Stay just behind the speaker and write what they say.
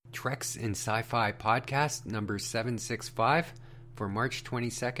Treks in Sci-Fi podcast number 765 for March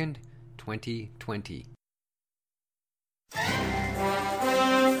 22nd, 2020.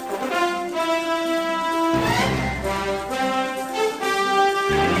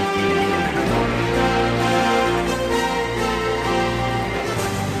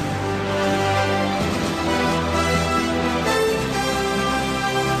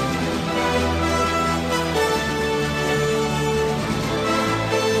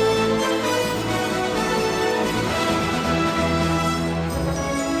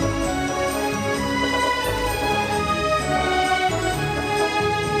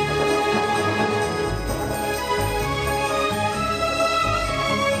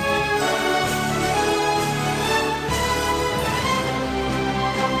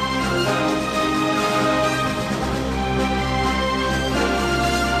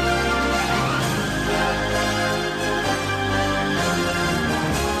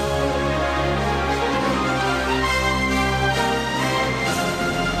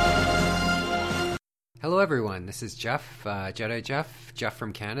 Hello everyone, this is Jeff, Jedi Jeff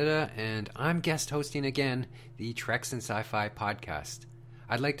from Canada, and I'm guest hosting again the Treks in Sci-Fi podcast.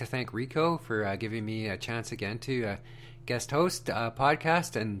 I'd like to thank Rico for giving me a chance again to guest host a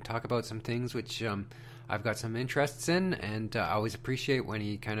podcast and talk about some things which I've got some interests in, and I always appreciate when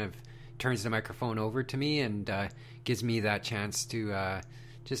he kind of turns the microphone over to me and gives me that chance to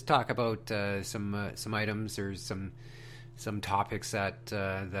just talk about some items or some topics that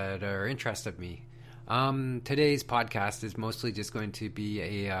are interest of me. Today's podcast is mostly just going to be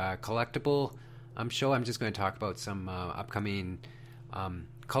a collectible show. I'm just going to talk about some upcoming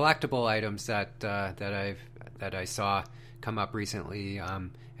collectible items that I saw come up recently,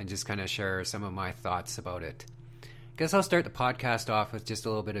 and just kind of share some of my thoughts about it. I guess I'll start the podcast off with just a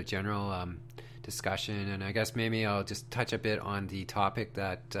little bit of general discussion, and I guess maybe I'll just touch a bit on the topic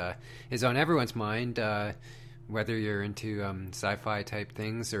that is on everyone's mind, whether you're into sci-fi type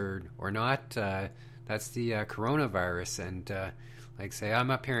things or not. That's the coronavirus, and like I say,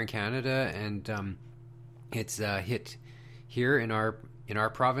 I'm up here in Canada, and it's hit here in our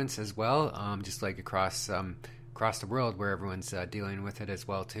province as well, just like across the world where everyone's dealing with it as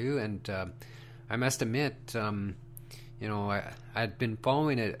well too. And I must admit, I'd been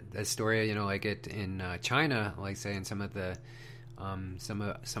following the story, like it in China, like say in some of the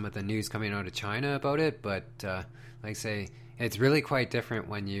news coming out of China about it, but like say, it's really quite different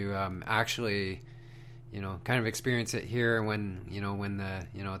when you actually kind of experience it here when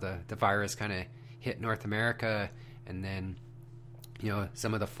the virus kind of hit North America, and then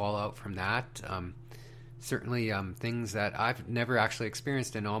some of the fallout from that. Certainly things that I've never actually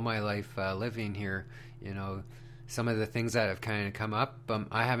experienced in all my life living here. Some of the things that have kind of come up,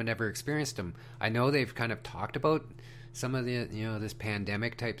 I haven't ever experienced them. I know they've kind of talked about some of the this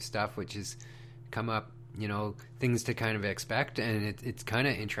pandemic type stuff, which has come up. Things to kind of expect, and it's kind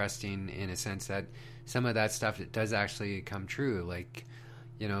of interesting in a sense that some of that stuff it does actually come true. Like,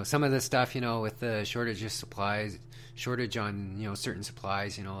 some of the stuff, with the shortage of supplies, shortage on, certain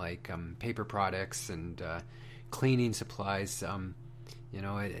supplies, like paper products and cleaning supplies,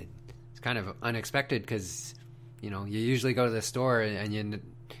 it's kind of unexpected because, you usually go to the store and you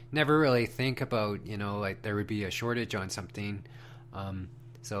never really think about, like there would be a shortage on something.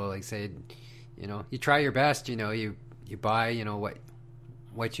 So like say, you try your best, you buy,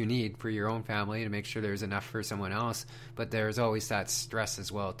 what you need for your own family to make sure there's enough for someone else. But there's always that stress as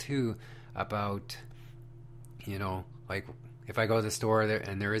well too about, like if I go to the store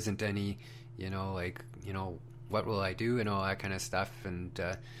and there isn't any, what will I do and all that kind of stuff. And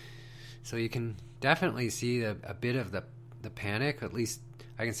so you can definitely see a bit of the panic. At least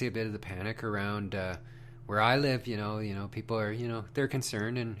I can see a bit of the panic around where I live. People are, they're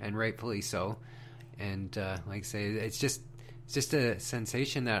concerned and rightfully so. And like I say, it's just a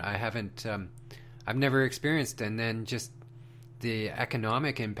sensation that I haven't, I've never experienced. And then just the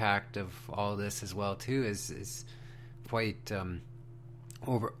economic impact of all this as well too is quite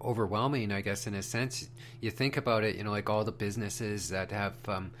overwhelming, I guess, in a sense. You think about it, like all the businesses that have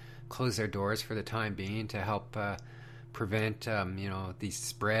closed their doors for the time being to help prevent, the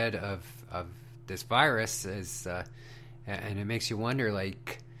spread of this virus is, and it makes you wonder,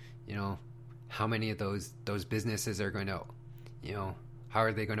 like, how many of those businesses are going to, how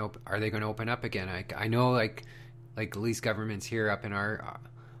are they going to open up again? I know like at least governments here up in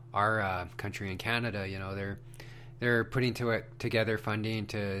our country in Canada, they're putting together funding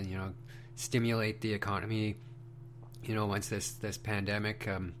to stimulate the economy, once this pandemic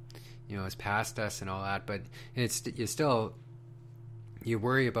has passed us and all that. But you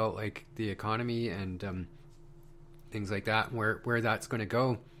worry about like the economy and things like that, where that's going to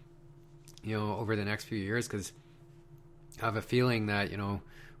go. over the next few years, because I have a feeling that, we're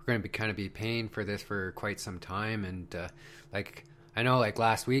going to be paying for this for quite some time. And like, I know, like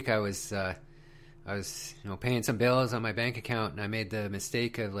last week I was paying some bills on my bank account, and I made the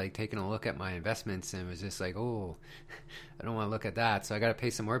mistake of like taking a look at my investments, and it was just like, oh, I don't want to look at that. So I got to pay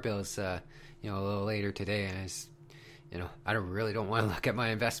some more bills, a little later today. And I don't want to look at my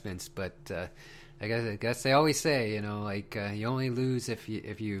investments, but I guess they always say, you only lose if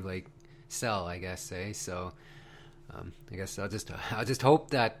you like sell, I guess, so I guess I'll just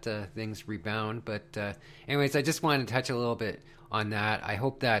hope that things rebound. But anyways, I just wanted to touch a little bit on that. I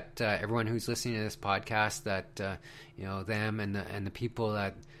hope that everyone who's listening to this podcast, that them and the people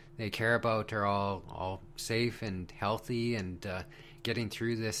that they care about are all safe and healthy and getting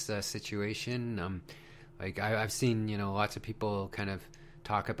through this situation. Like I've seen lots of people kind of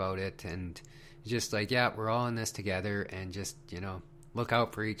talk about it, and just like, yeah, we're all in this together, and just look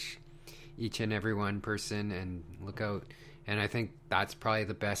out for each and every one person, and look out. And I think that's probably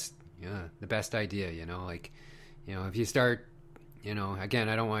the best idea. If you start, again,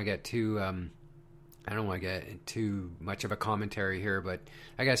 I don't want to get too much of a commentary here, but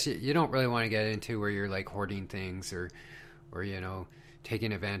I guess you don't really want to get into where you're like hoarding things or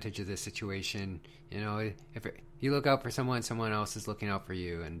taking advantage of the situation. If you look out for someone else is looking out for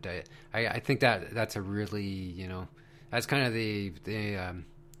you. And I think that's a really, that's kind of the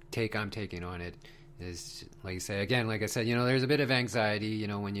take I'm taking on it, is like I said, there's a bit of anxiety,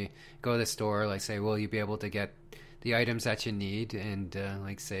 when you go to the store, like say, will you be able to get the items that you need? And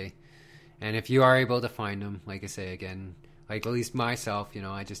and if you are able to find them, like I say, again, like at least myself,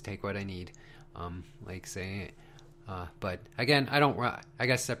 I just take what I need. But again, I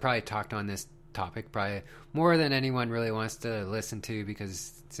guess I probably talked on this topic probably more than anyone really wants to listen to,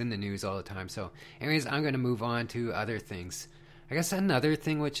 because it's in the news all the time. So anyways, I'm going to move on to other things. I guess another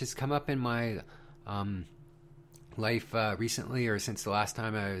thing which has come up in my life recently, or since the last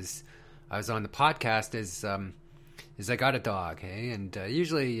time I was on the podcast, is I got a dog, hey? And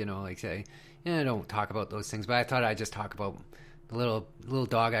usually, I don't talk about those things, but I thought I'd just talk about the little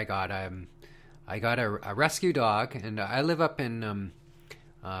dog I got. I got a rescue dog, and I live up in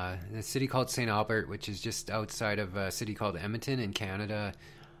a city called St. Albert, which is just outside of a city called Edmonton in Canada.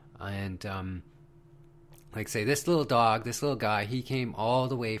 And this little guy, he came all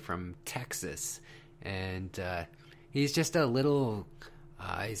the way from Texas, and he's just a little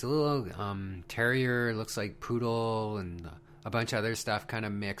terrier, looks like poodle and a bunch of other stuff, kind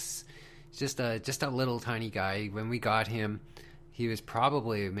of mix. Just a little tiny guy. When we got him, he was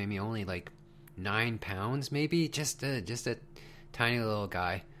probably maybe only like 9 pounds, maybe, just a tiny little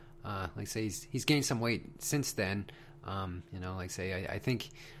guy. He's gained some weight since then. I think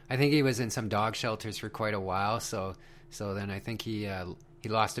he was in some dog shelters for quite a while. So then I think he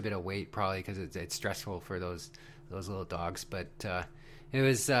lost a bit of weight, probably because it's stressful for those little dogs. But it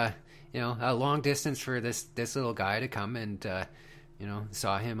was a long distance for this little guy to come, and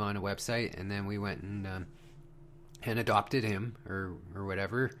saw him on a website, and then we went and adopted him or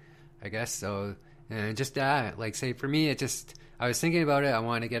whatever, I guess. So, and just for me, I was thinking about it. I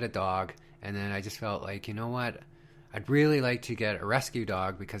wanted to get a dog, and then I just felt like, you know what, I'd really like to get a rescue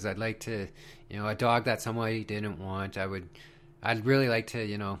dog, because I'd like to, a dog that somebody didn't want. I'd really like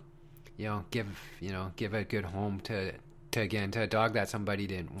to, give a good home to a dog that somebody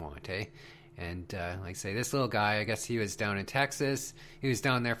didn't want, eh? And this little guy, I guess he was down in Texas. He was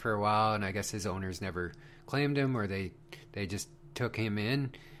down there for a while, and I guess his owners never claimed him, or they just took him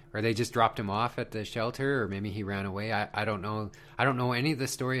in, or they just dropped him off at the shelter, or maybe he ran away. I don't know. I don't know any of the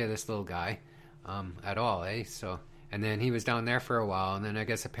story of this little guy at all, eh? So, and then he was down there for a while, and then I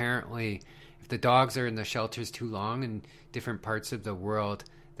guess apparently if the dogs are in the shelters too long in different parts of the world,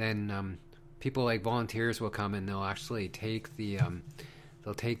 then people like volunteers will come, and they'll actually take the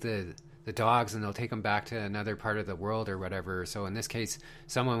dogs, and they'll take them back to another part of the world or whatever. So in this case,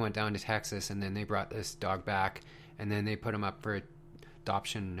 someone went down to Texas, and then they brought this dog back, and then they put him up for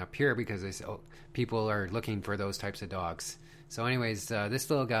adoption up here, because they said, people are looking for those types of dogs. So anyways, this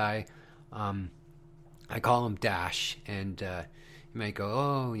little guy, I call him Dash, and you might go,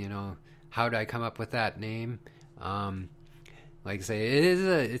 oh, how did I come up with that name?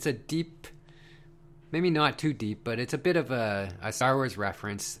 It's a deep, maybe not too deep, but it's a bit of a Star Wars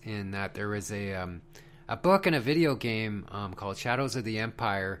reference, in that there was a book and a video game called Shadows of the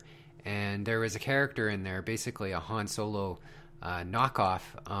Empire, and there was a character in there, basically a Han Solo knockoff,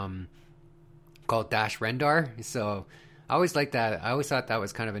 called Dash Rendar. So I always liked that. I always thought that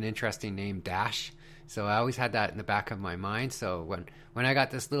was kind of an interesting name, Dash. So I always had that in the back of my mind. So when I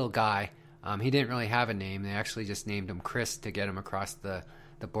got this little guy, he didn't really have a name. They actually just named him Chris to get him across the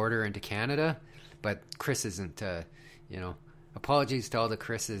the border into Canada. But Chris isn't, apologies to all the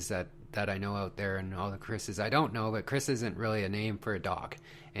Chris's that I know out there and all the Chris's I don't know, but Chris isn't really a name for a dog.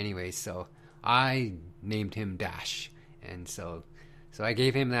 Anyway, so I named him Dash. And so I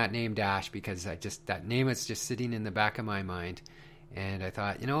gave him that name Dash because that name was just sitting in the back of my mind. And I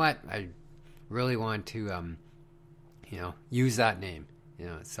thought, you know what? I really want to, use that name.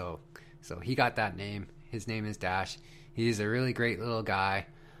 So he got that name. His name is Dash. He's a really great little guy.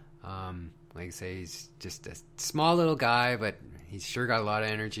 Like I say, he's just a small little guy, but he's sure got a lot of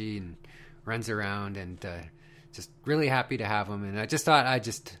energy and runs around, and just really happy to have him. And I just thought I'd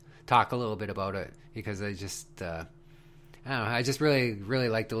just talk a little bit about it because I just, I just really, really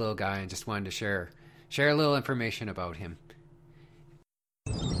like the little guy and just wanted to share a little information about him.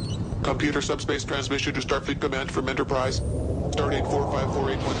 Computer subspace transmission to Starfleet Command from Enterprise. Stardate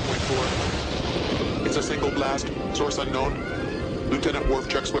 45481.4. It's a single blast. Source unknown. Lieutenant Worf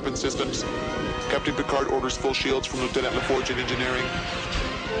checks weapon systems. Captain Picard orders full shields from Lieutenant LaForge in engineering.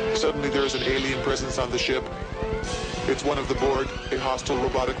 Suddenly there is an alien presence on the ship. It's one of the Borg, a hostile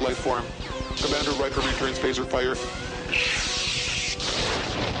robotic life form. Commander Riker returns phaser fire.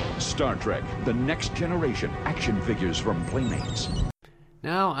 Star Trek, The Next Generation action figures from Playmates.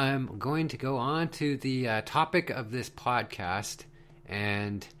 Now I'm going to go on to the topic of this podcast,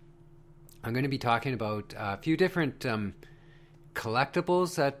 and I'm going to be talking about a few different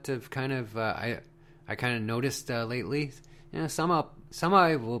collectibles that have kind of I kind of noticed lately. Some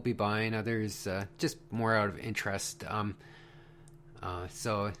I will be buying, others just more out of interest.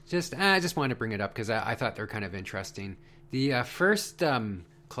 So I just wanted to bring it up because I thought they're kind of interesting. The first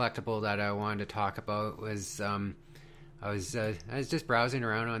collectible that I wanted to talk about was I was just browsing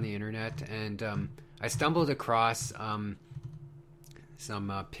around on the internet, and I stumbled across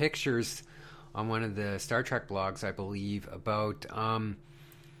some pictures on one of the Star Trek blogs, I believe, about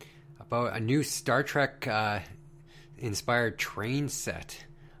a new Star Trek inspired train set.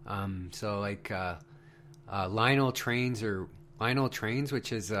 So like Lionel Trains,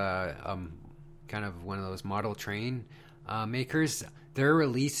 which is kind of one of those model train makers. They're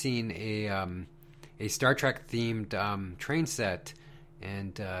releasing a Star Trek themed train set,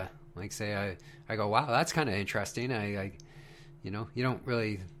 and like say I go, wow, that's kind of interesting. I you don't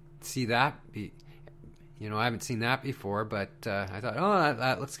really see that I haven't seen that before, but I thought,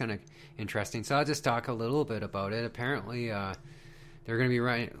 that looks kind of interesting. So I'll just talk a little bit about it. Apparently they're going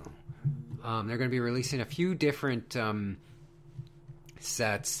to be releasing a few different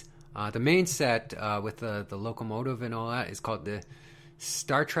sets. The main set with the locomotive and all that is called the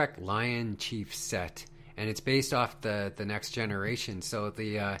Star Trek Lion Chief set, and it's based off the Next Generation. So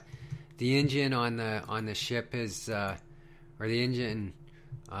the engine on the ship is or the engine,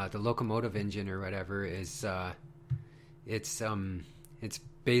 the locomotive engine or whatever is it's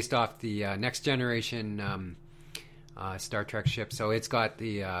based off the Next Generation Star Trek ship. So it's got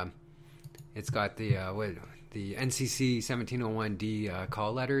the NCC 1701D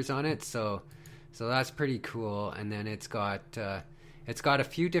call letters on it. So that's pretty cool. And then it's got a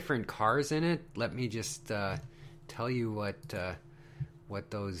few different cars in it. Let me just tell you what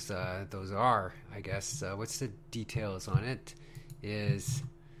those are. I guess what's the details on it is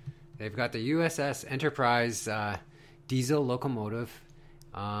they've got the USS Enterprise diesel locomotive.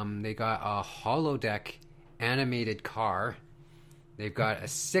 They got a holodeck animated car. They've got a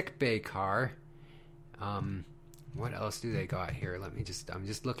sick bay car. What else do they got here? I'm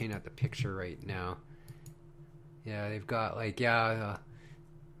just looking at the picture right now. Yeah, they've got a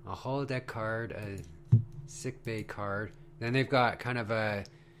holodeck card, a sick bay card. Then they've got a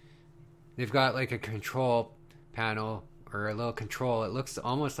control panel or a little control. It looks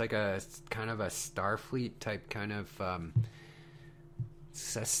almost like a kind of a Starfleet type kind of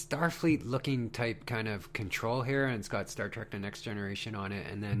it's a Starfleet looking type kind of control here, and it's got Star Trek The Next Generation on it,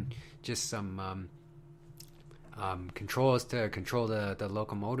 and then just some controls to control the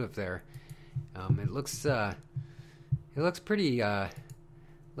locomotive there. It looks pretty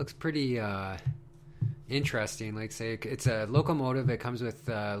interesting. Like say it's a locomotive. It comes with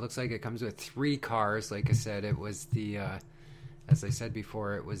looks like it comes with 3 cars. Like I said, it was the as I said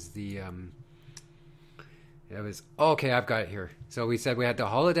before, it was okay. I've got it here. So we said we had the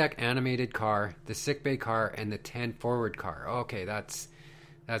holodeck animated car, the sickbay car, and the 10 forward car. Okay, that's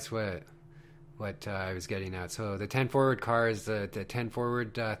what I was getting at. So the 10 forward car is the 10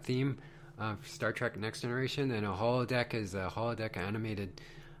 forward theme of Star Trek Next Generation, and a holodeck is a holodeck animated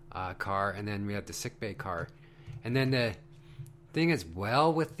car, and then we have the sickbay car. And then the thing as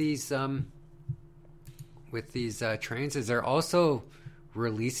well with these trains is they're also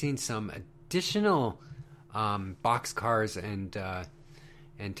releasing some additional box cars and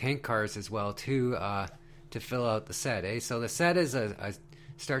and tank cars as well too, to fill out the set. So the set is a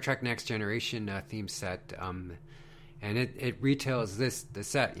Star Trek Next Generation theme set, and it retails the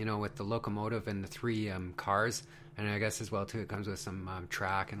set, with the locomotive and the 3 cars, and I guess as well too it comes with some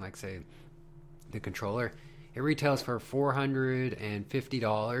track and, like, say, the controller. It retails for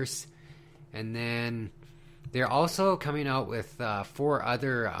 $450, and then they're also coming out with 4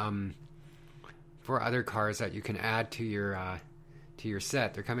 other cars that you can add to your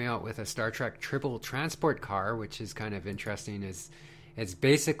set. They're coming out with a Star Trek Triple Transport car, which is kind of interesting. It's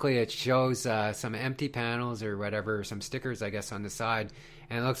basically, it shows some empty panels or whatever, some stickers, I guess, on the side,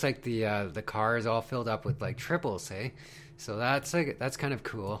 and it looks like the car is all filled up with, like, triples, So that's kind of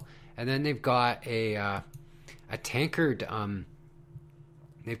cool. And then they've got a tankered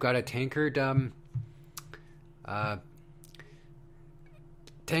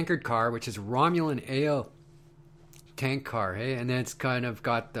tankered car, which is Romulan Ale tank car, and then it's kind of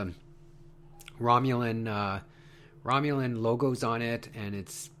got the Romulan logos on it, and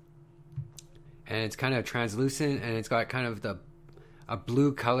it's kind of translucent, and it's got kind of a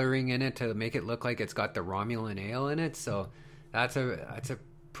blue coloring in it to make it look like it's got the Romulan Ale in it. So that's a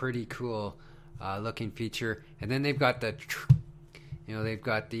pretty cool looking feature. And then they've got the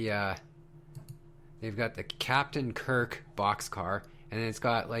Captain Kirk boxcar, and it's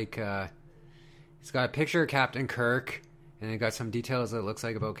got it's got a picture of Captain Kirk, and it got some details that looks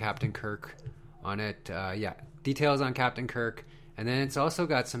like about Captain Kirk on it. Details on Captain Kirk, and then it's also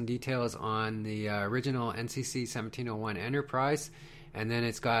got some details on the original NCC 1701 Enterprise, and then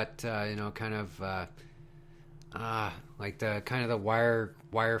it's got like the kind of the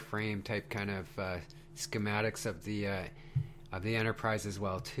wireframe type kind of schematics of the Enterprise as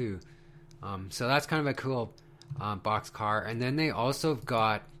well too. So that's kind of a cool box car, and then they also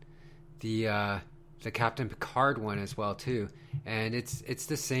got the Captain Picard one as well too, and it's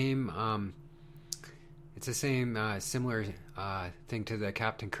the same. It's the same similar thing to the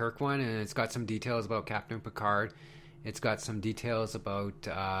Captain Kirk one, and it's got some details about Captain Picard. It's got some details about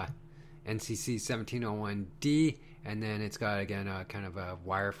NCC 1701D, and then it's got, again, kind of a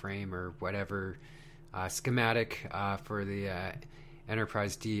wireframe or whatever schematic for the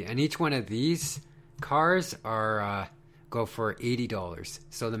Enterprise D. And each one of these cars go for $80.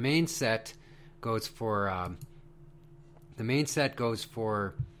 So the main set goes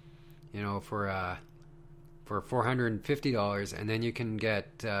for for $450, and then you can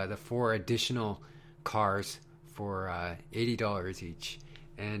get the 4 additional cars for $80 each.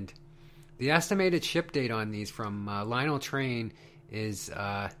 And the estimated ship date on these from Lionel Train is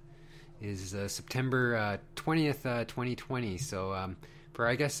September 20th, 2020. So for,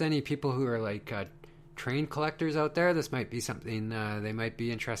 I guess, any people who are like train collectors out there, this might be something they might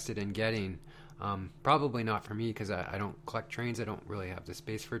be interested in getting. Probably not for me, because I don't collect trains. I don't really have the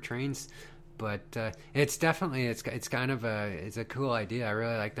space for trains. But it's definitely, it's kind of it's a cool idea. I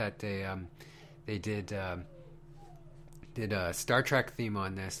really like that they did a Star Trek theme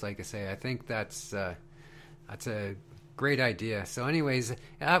on this. Like I say, I think that's a great idea. So anyways,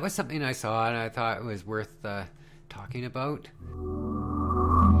 that was something I saw, and I thought it was worth talking about.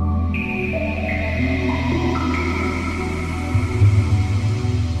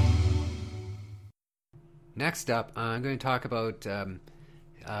 Next up, I'm going to talk about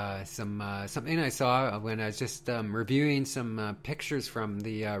something I saw when I was just reviewing some pictures from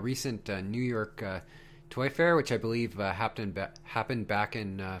the recent New York Toy Fair, which I believe happened back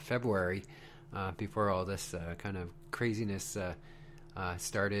in February, before all this kind of craziness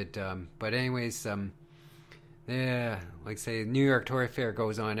started. But anyways, like I say, New York Toy Fair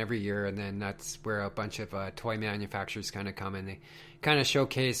goes on every year, and then that's where a bunch of toy manufacturers kind of come, and they kind of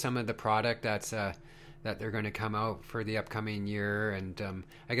showcase some of the product that they're going to come out for the upcoming year. And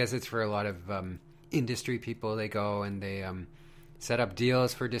I guess it's for a lot of industry people. They go and they set up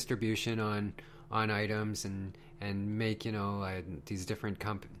deals for distribution on items, and make these different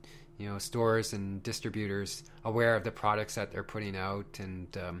stores and distributors aware of the products that they're putting out.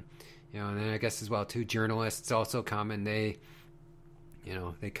 And and then I guess as well too, journalists also come, and they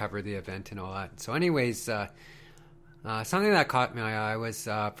cover the event and all that. So anyways, something that caught my eye was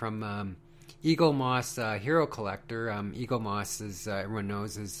from Eagle Moss Hero Collector. Eagle Moss, as everyone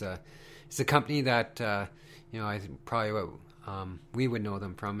knows, is a company that I probably what we would know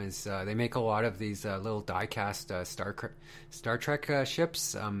them from is they make a lot of these little die-cast Star Trek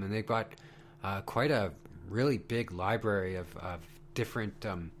ships, and they've got quite a really big library of different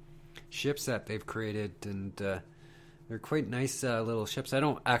ships that they've created, and they're quite nice little ships. I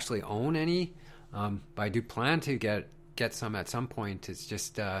don't actually own any, but I do plan to get some at some point. It's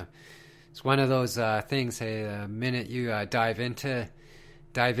just it's one of those things. Hey, the minute you dive into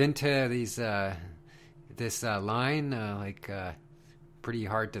dive into this line, pretty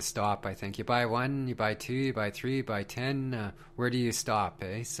hard to stop. I think you buy 1, you buy 2, you buy 3, you buy 10. Where do you stop?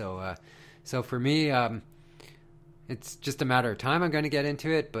 So for me, it's just a matter of time. I'm going to get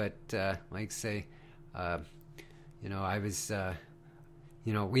into it, but I was,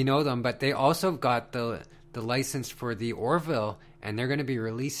 we know them, but they also got the license for the Orville, and they're going to be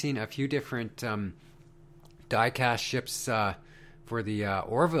releasing a few different die-cast ships for the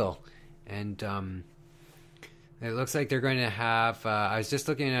Orville, and it looks like they're going to have. I was just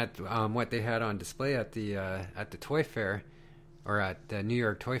looking at what they had on display at the Toy Fair, or at the New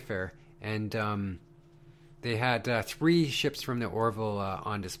York Toy Fair, and they had 3 ships from the Orville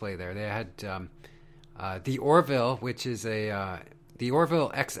on display there. They had the Orville, which is the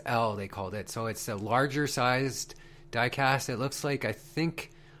Orville XL, they called it. So it's a larger sized diecast. It looks like, I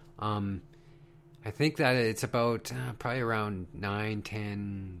think that it's about probably around 9,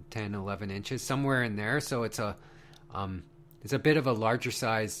 10, 11 inches, somewhere in there. So it's a bit of a larger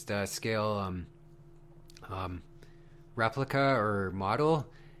sized scale replica or model.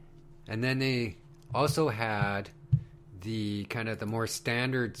 And then they also had the kind of the more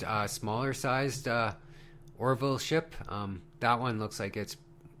standard smaller sized Orville ship. That one looks like it's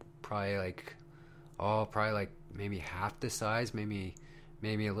probably like maybe half the size, maybe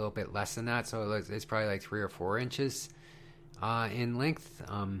a little bit less than that. So it's probably like 3 or 4 inches in length.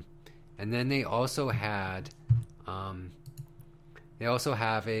 And then they also had a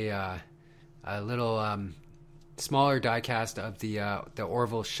little smaller diecast of the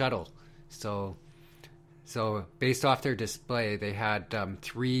Orville shuttle. So based off their display, they had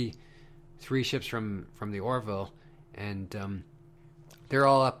 3 ships from the Orville, and they're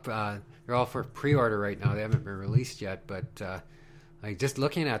all up. They're all for pre-order right now. They haven't been released yet, but just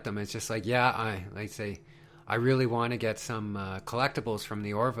looking at them, it's just like, I really want to get some collectibles from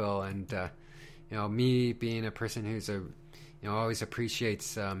the Orville, and me being a person who's always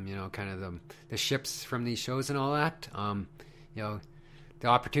appreciates kind of the ships from these shows and all that. The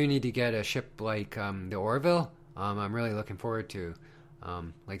opportunity to get a ship like the Orville, I'm really looking forward to.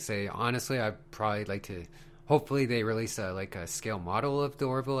 Honestly, I'd probably like to. Hopefully, they release a scale model of the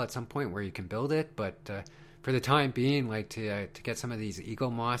Orville at some point where you can build it. But for the time being, to get some of these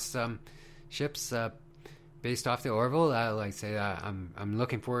Eagle Moss ships based off the Orville, I'm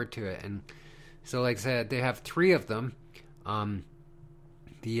looking forward to it. And so, like I said, they have 3 of them.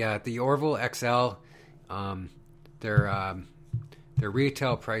 The Orville XL, their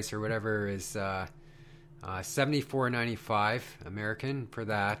retail price or whatever is $74.95 American for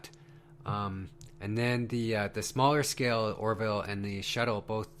that. And then the smaller scale Orville and the shuttle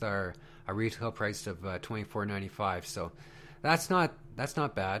both are a retail price of $24.95. So that's not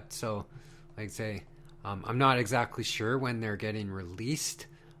bad. So like I say, I'm not exactly sure when they're getting released.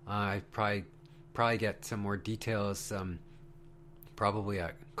 I probably get some more details probably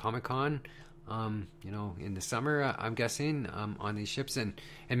at Comic-Con. In the summer, I'm guessing, on these ships, and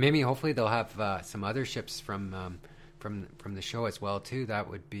maybe hopefully they'll have some other ships from the show as well too.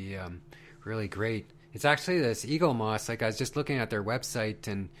 That would be really great. It's actually this Eagle Moss. I was just looking at their website,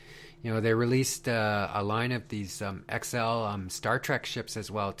 and they released a line of these XL Star Trek ships as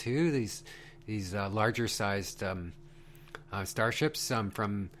well too. These larger sized starships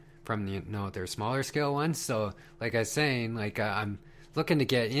from their smaller scale ones. So like I was saying, I'm looking to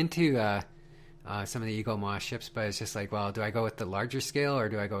get into some of the Eagle Moss ships, but it's just well, do I go with the larger scale or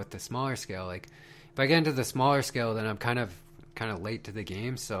do I go with the smaller scale? If I get into the smaller scale, then I'm kind of late to the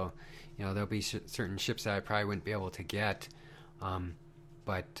game. So there'll be certain ships that I probably wouldn't be able to get. And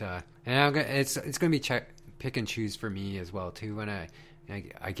it's going to be pick and choose for me as well too. When I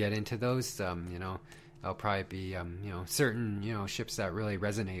get into those, I'll probably be certain ships that really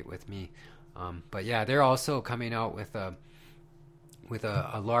resonate with me. But yeah, they're also coming out with a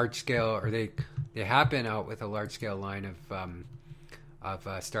large scale, or they have been out with a large scale line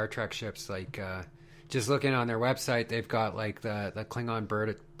of Star Trek ships. Just looking on their website, they've got the Klingon Bird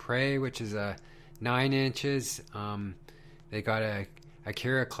of Prey, which is 9 inches. They got a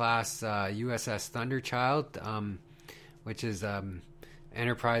Akira class USS Thunderchild, which is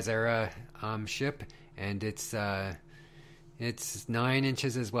Enterprise era ship, and it's 9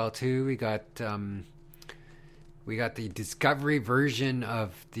 inches as well too. We got the Discovery version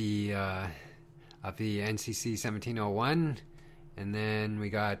of the NCC 1701, and then we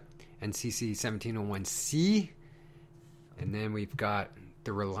got NCC 1701C, and then we've got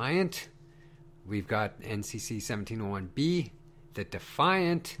the Reliant, we've got NCC 1701B, the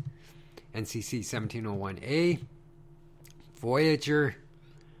Defiant, NCC 1701A, Voyager,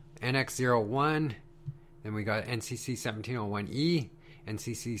 NX-01, then we got NCC 1701E,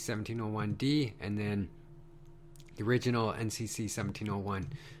 NCC 1701D, and then the original NCC 1701.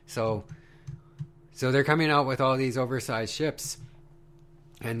 So they're coming out with all these oversized ships,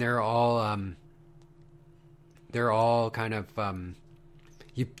 and they're all kind of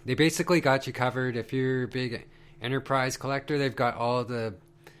they basically got you covered. If you're a big Enterprise collector, they've got all the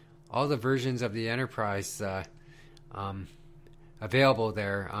versions of the Enterprise available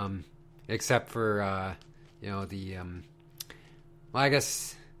there, except for I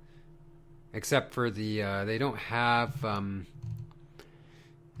guess except for the they don't have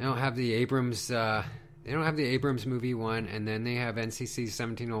the Abrams movie one, and then they have NCC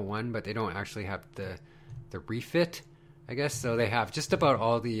 1701, but they don't actually have the refit, I guess. So they have just about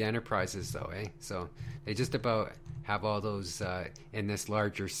all the Enterprises, though, eh? So they just about have all those in this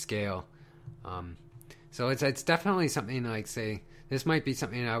larger scale. So it's definitely something, like, say, this might be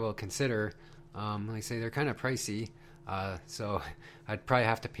something I will consider. Like, say, they're kind of pricey, so I'd probably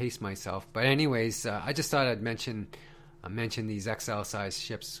have to pace myself. But anyways, I just thought I'd mention these XL size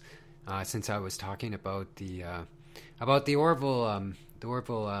ships since I was talking about the Orville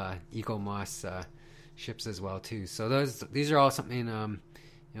Eco-Moss ships as well too. So these are all something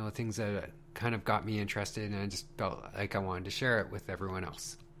things that kind of got me interested, and I just felt like I wanted to share it with everyone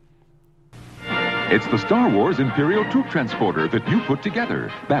else. It's the Star Wars Imperial Troop Transporter that you put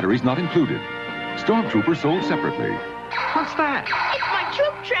together. Batteries not included. Stormtrooper sold separately. What's that? It's my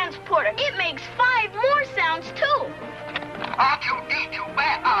troop transporter. It makes 5 more sounds, too. R2-D2,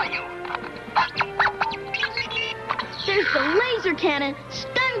 where are you? There's the laser cannon,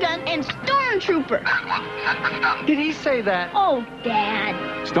 stun gun, and stormtrooper. Did he say that? Oh,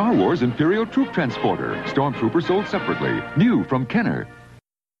 Dad. Star Wars Imperial Troop Transporter. Stormtrooper sold separately. New from Kenner.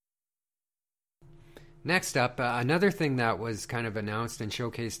 Next up, another thing that was kind of announced and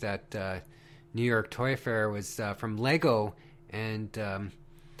showcased at New York Toy Fair was from Lego. And I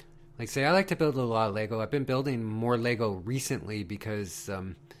like to build a lot of Lego. I've been building more Lego recently because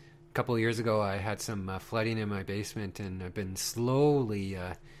a couple of years ago I had some flooding in my basement, and I've been slowly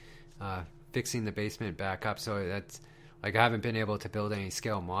fixing the basement back up. So that's I haven't been able to build any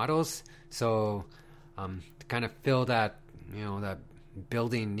scale models. So to kind of fill that that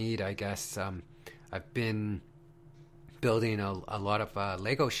building need, I guess. I've been building a lot of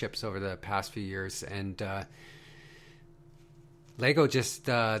Lego ships over the past few years, and Lego just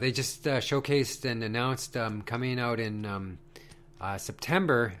showcased and announced coming out in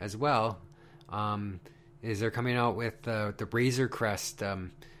September as well. Is they're coming out with the Razor Crest,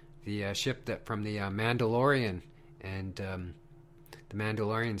 the ship that from the Mandalorian, and the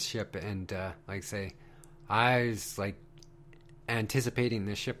Mandalorian ship, and I was anticipating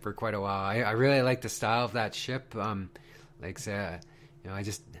this ship for quite a while. I really like the style of that ship. It's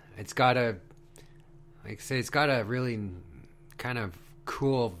got a really kind of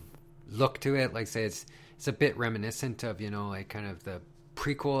cool look to it. It's a bit reminiscent of kind of the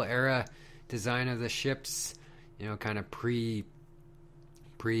prequel era design of the ships, kind of pre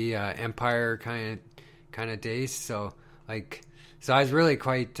Empire kind of days. So I was really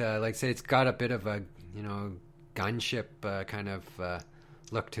quite it's got a bit of a gunship kind of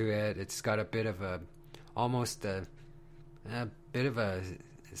look to it. It's got a bit of almost a bit of a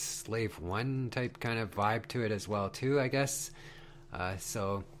Slave One type kind of vibe to it as well too, I guess.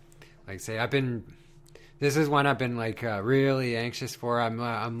 So this is one I've been really anxious for.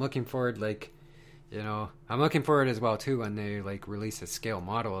 I'm looking forward I'm looking forward as well too when they release a scale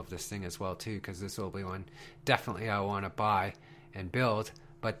model of this thing as well too, because this will be one definitely I want to buy and build.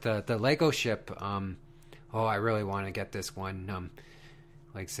 But the Lego ship, I really want to get this one.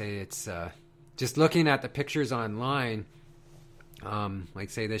 It's just looking at the pictures online.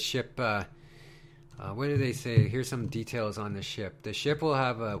 This ship. What do they say? Here's some details on the ship. The ship will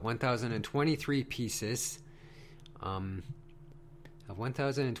have 1,023 pieces. Of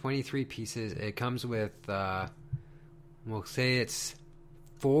 1,023 pieces, it comes with. We'll say it's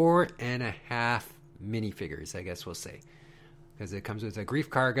 4.5 minifigures. I guess we'll say. Because it comes with a Greef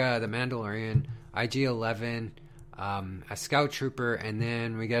Karga, the Mandalorian, IG-11, a Scout Trooper, and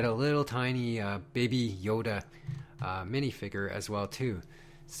then we get a little tiny Baby Yoda minifigure as well too.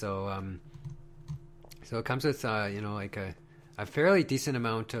 So it comes with a fairly decent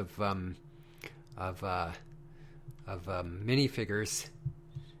amount of minifigures,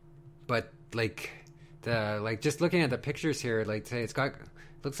 but just looking at the pictures here, looks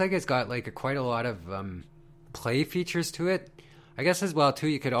like it's got quite a lot of play features to it. I guess as well too,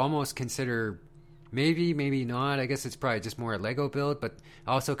 you could almost consider maybe not. I guess it's probably just more a Lego build, but it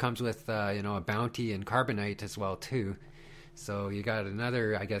also comes with a bounty and carbonite as well too. So you got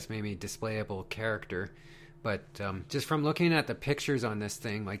another, I guess maybe displayable character But just from looking at the pictures on this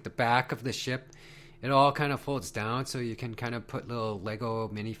thing, like the back of the ship, it all kind of folds down, so you can kind of put little Lego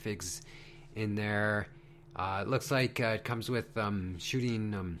minifigs in there. It looks like it comes with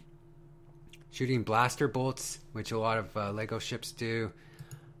shooting blaster bolts, which a lot of Lego ships do.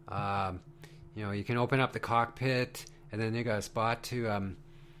 You can open up the cockpit, and then they got a spot to.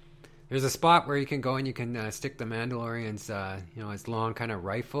 There's a spot where you can go and you can stick the Mandalorian's, his long kind of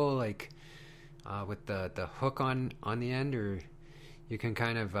rifle, like with the hook on the end, or you can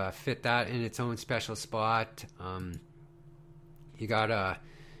kind of fit that in its own special spot.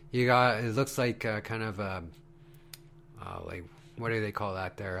 It looks like kind of like, what do they call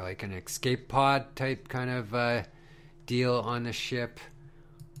that there? Like an escape pod type kind of deal on the ship.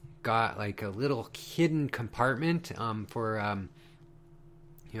 Got like a little hidden compartment for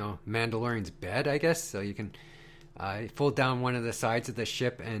Mandalorian's bed, I guess. So you can fold down one of the sides of the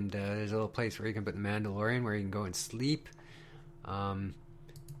ship, and there's a little place where you can put the Mandalorian, where you can go and sleep. And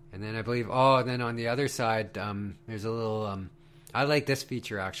then I believe, and then on the other side, there's a little. I like this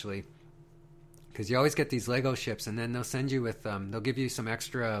feature actually, because you always get these Lego ships, and then they'll send you with, they'll give you some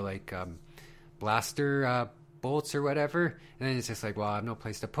extra like blaster bolts or whatever, and then it's just like, well, I have no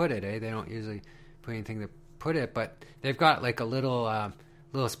place to put it. They don't usually put anything to put it, but they've got like a little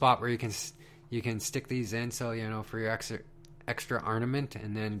spot where you can stick these in, so for your extra ornament,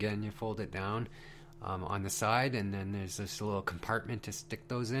 and then again you fold it down on the side, and then there's this little compartment to stick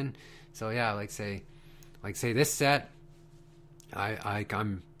those in. So yeah, like say this set,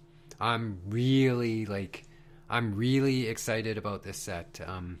 I'm really excited about this set.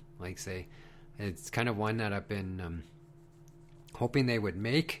 It's kind of one that I've been hoping they would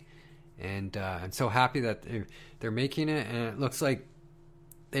make, and I'm so happy that they're making it, and it looks like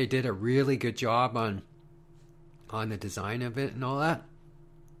they did a really good job on the design of it and all that.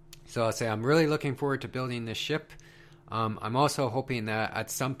 So I'll say I'm really looking forward to building this ship. I'm also hoping that at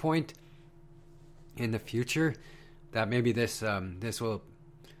some point in the future that maybe this will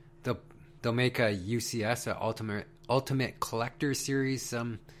they'll make a UCS, a Ultimate Collector Series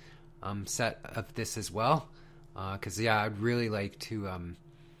set of this as well, because I'd really like to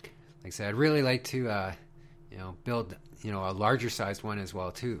build a larger sized one as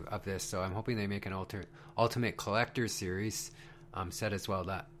well too of this. So I'm hoping they make an Ultimate Collector Series set as well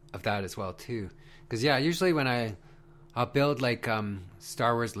of that as well too, because usually when I'll build like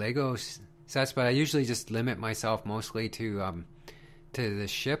Star Wars Lego sets, but I usually just limit myself mostly to the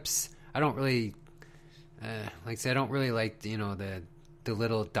ships. I don't really I don't really like the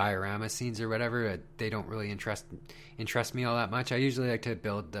little diorama scenes or whatever. They don't really interest me all that much. I usually like to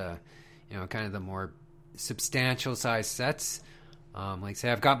build the kind of the more substantial size sets.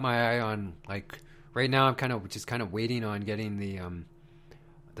 I've got my eye on, like, right now I'm kind of waiting on getting the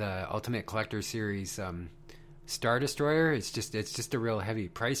Ultimate Collector Series Star Destroyer. It's just a real heavy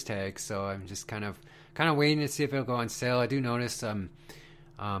price tag, so I'm just kind of waiting to see if it'll go on sale. I do notice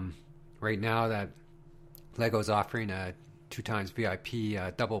right now that Lego's offering a 2x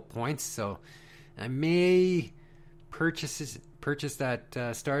VIP double points, so I may purchase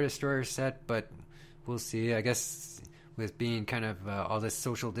that Star Destroyer set, but we'll see. I guess with being kind of all this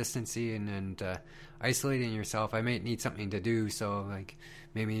social distancing and isolating yourself, I might need something to do. So like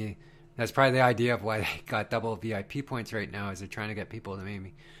maybe that's probably the idea of why they got double VIP points right now, is they're trying to get people to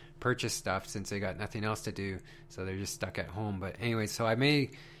maybe purchase stuff since they got nothing else to do, so they're just stuck at home. But anyway, so I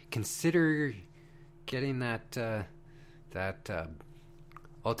may consider getting that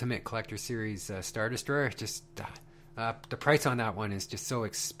Ultimate Collector Series Star Destroyer. Just the price on that one is just so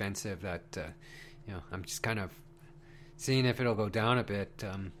expensive that I'm just kind of seeing if it'll go down a bit,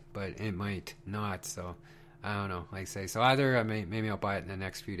 but it might not. So I don't know. Like I say, so either maybe I'll buy it in the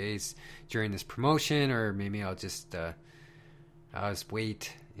next few days during this promotion, or maybe I'll just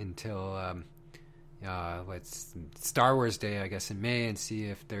wait until what's Star Wars Day, I guess, in May, and see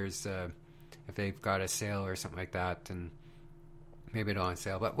if there's if they've got a sale or something like that, and maybe it'll on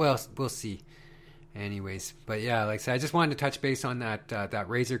sale. But we'll see. Anyways, but yeah, like I said, I just wanted to touch base on that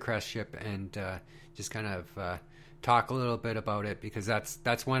Razor Crest ship, and just kind of talk a little bit about it, because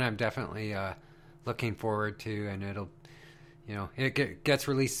that's one I'm definitely looking forward to, and it'll, it gets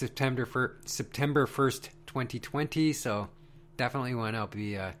released September 1st, 2020. So definitely one I'll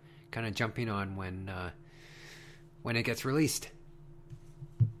be kind of jumping on when it gets released.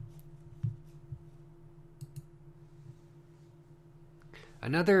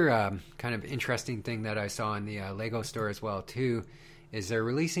 Another kind of interesting thing that I saw in the Lego store as well too is they're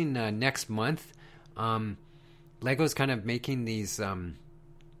releasing next month. Lego's kind of making these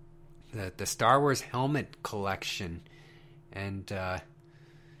the Star Wars helmet collection, and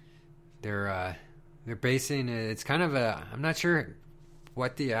they're they're basing it. It's kind of a. I'm not sure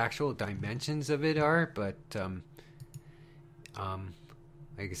what the actual dimensions of it are, but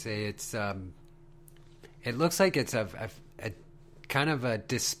like I say, it's it looks like it's a kind of a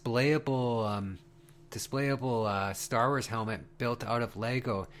displayable Star Wars helmet built out of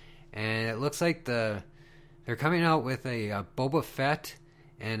Lego, and it looks like they're coming out with a Boba Fett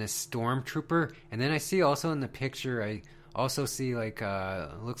and a Stormtrooper, and then I see also in the picture I also see like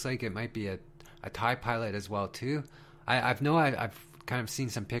looks like it might be a TIE pilot as well too. I've kind of seen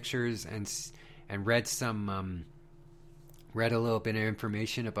some pictures and read some read a little bit of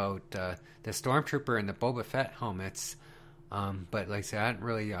information about the Stormtrooper and the Boba Fett helmets, but like I said, I hadn't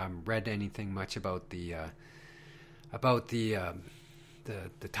really read anything much about the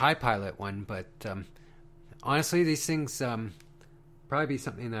TIE pilot one. But honestly, these things probably be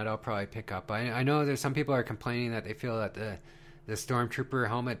something that I'll probably pick up. I know there's some people are complaining that they feel that the Stormtrooper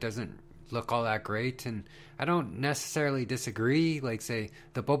helmet doesn't look all that great, and I don't necessarily disagree. Like say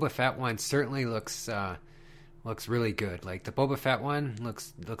the Boba Fett one certainly looks really good. Like the Boba Fett one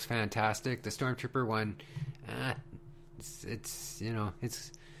looks fantastic. The Stormtrooper one, it's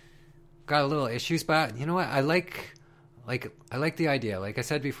it's got a little issues, but you know what? I like the idea. Like I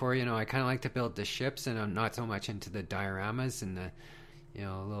said before, I kind of like to build the ships, and I'm not so much into the dioramas and the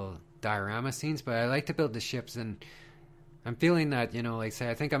little diorama scenes, but I like to build the ships, and I'm feeling that like say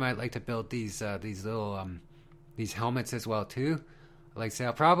I think I might like to build these little these helmets as well too. Like say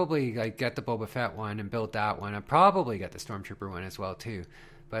I'll probably get the Boba Fett one and build that one. I'll probably get the Stormtrooper one as well too.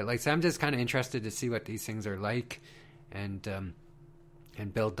 But like say I'm just kind of interested to see what these things are like, and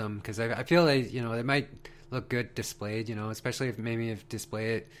build them, because I feel they they might look good displayed, especially if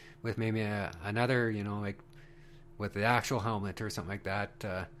display it with maybe another like with the actual helmet or something like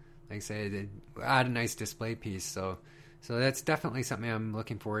that. Like say they add a nice display piece. So that's definitely something I'm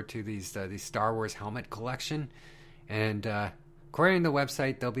looking forward to. These Star Wars helmet collection, and according to the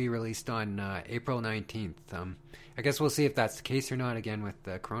website, they'll be released on April 19th. I guess we'll see if that's the case or not. Again, with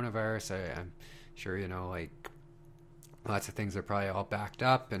the coronavirus, I'm sure like lots of things are probably all backed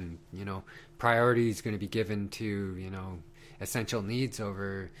up, and priority is going to be given to essential needs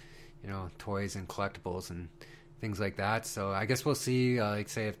over toys and collectibles and things like that. So I guess we'll see like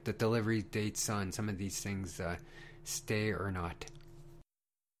say if the delivery dates on some of these things stay or not.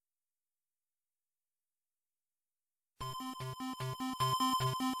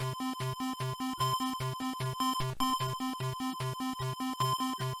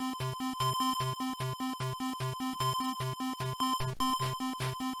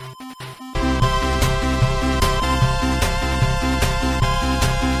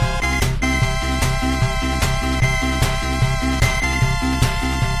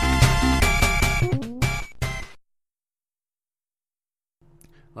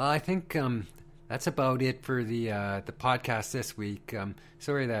 Well, I think that's about it for the podcast this week.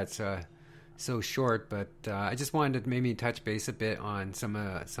 Sorry that's so short, but I just wanted to maybe touch base a bit on some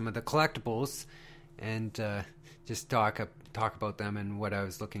of the collectibles, and just talk about them and what I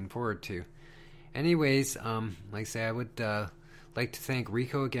was looking forward to. Anyways, like I say, I would like to thank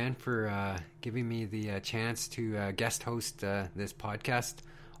Rico again for giving me the chance to guest host this podcast.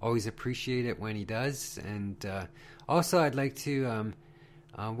 Always appreciate it when he does, and also I'd like to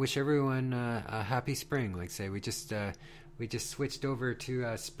wish everyone a happy spring. Like say, we just switched over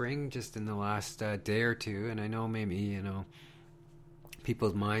to spring just in the last day or two, and I know maybe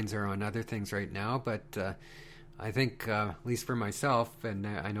people's minds are on other things right now, but I think at least for myself, and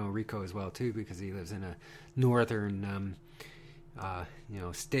I know Rico as well too, because he lives in a northern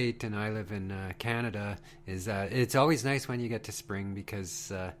state, and I live in Canada, is that it's always nice when you get to spring,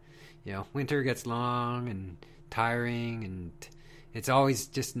 because winter gets long and tiring, and it's always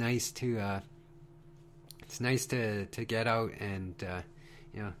just nice to get out and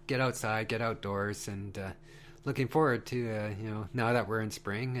get outside, get outdoors, and looking forward to now that we're in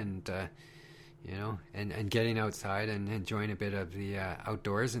spring, and and getting outside and enjoying a bit of the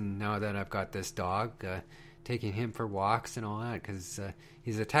outdoors. And now that I've got this dog, taking him for walks and all that, because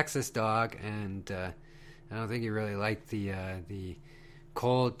he's a Texas dog, and I don't think he really liked the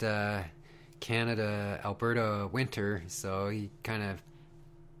cold Canada, Alberta winter, so he kind of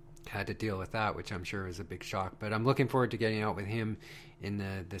had to deal with that, which I'm sure was a big shock. But I'm looking forward to getting out with him in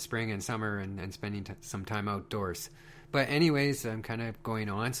the spring and summer, and spending some time outdoors. But anyways, I'm kind of going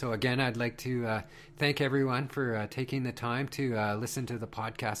on. So again, I'd like to thank everyone for taking the time to listen to the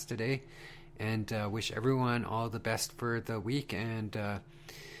podcast today, and wish everyone all the best for the week, and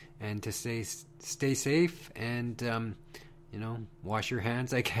to stay safe, and wash your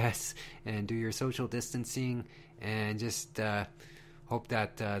hands, I guess, and do your social distancing, and just hope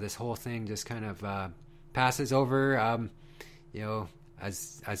that this whole thing just kind of passes over,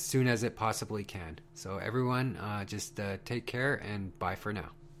 as soon as it possibly can. So everyone, just take care and bye for now.